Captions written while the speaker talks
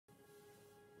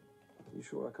You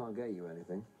sure I can't get you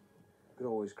anything? Could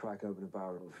always crack open a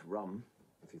barrel of rum,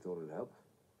 if you thought it'd help.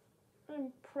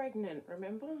 I'm pregnant,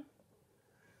 remember?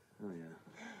 Oh,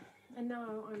 yeah. And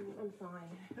no, I'm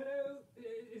fine. Hello?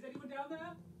 Is anyone down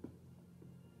there?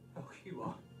 Oh, you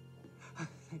are.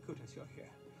 Thank goodness you're here.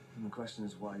 And the question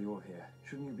is why you're here.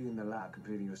 Shouldn't you be in the lab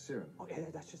completing your serum? Oh, yeah,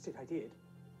 that's just it, I did.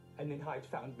 And then Hyde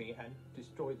found me and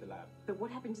destroyed the lab. But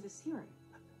what happened to the serum?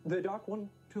 The Dark One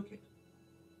took it.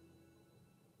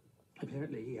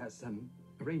 Apparently he has some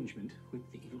arrangement with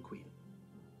the Evil Queen.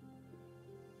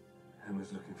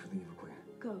 Emma's looking for the Evil Queen.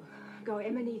 Go.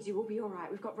 Emma needs you. We'll be all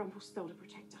right. We've got Rumpelstiltskin to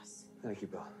protect us. Thank you,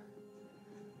 Bill.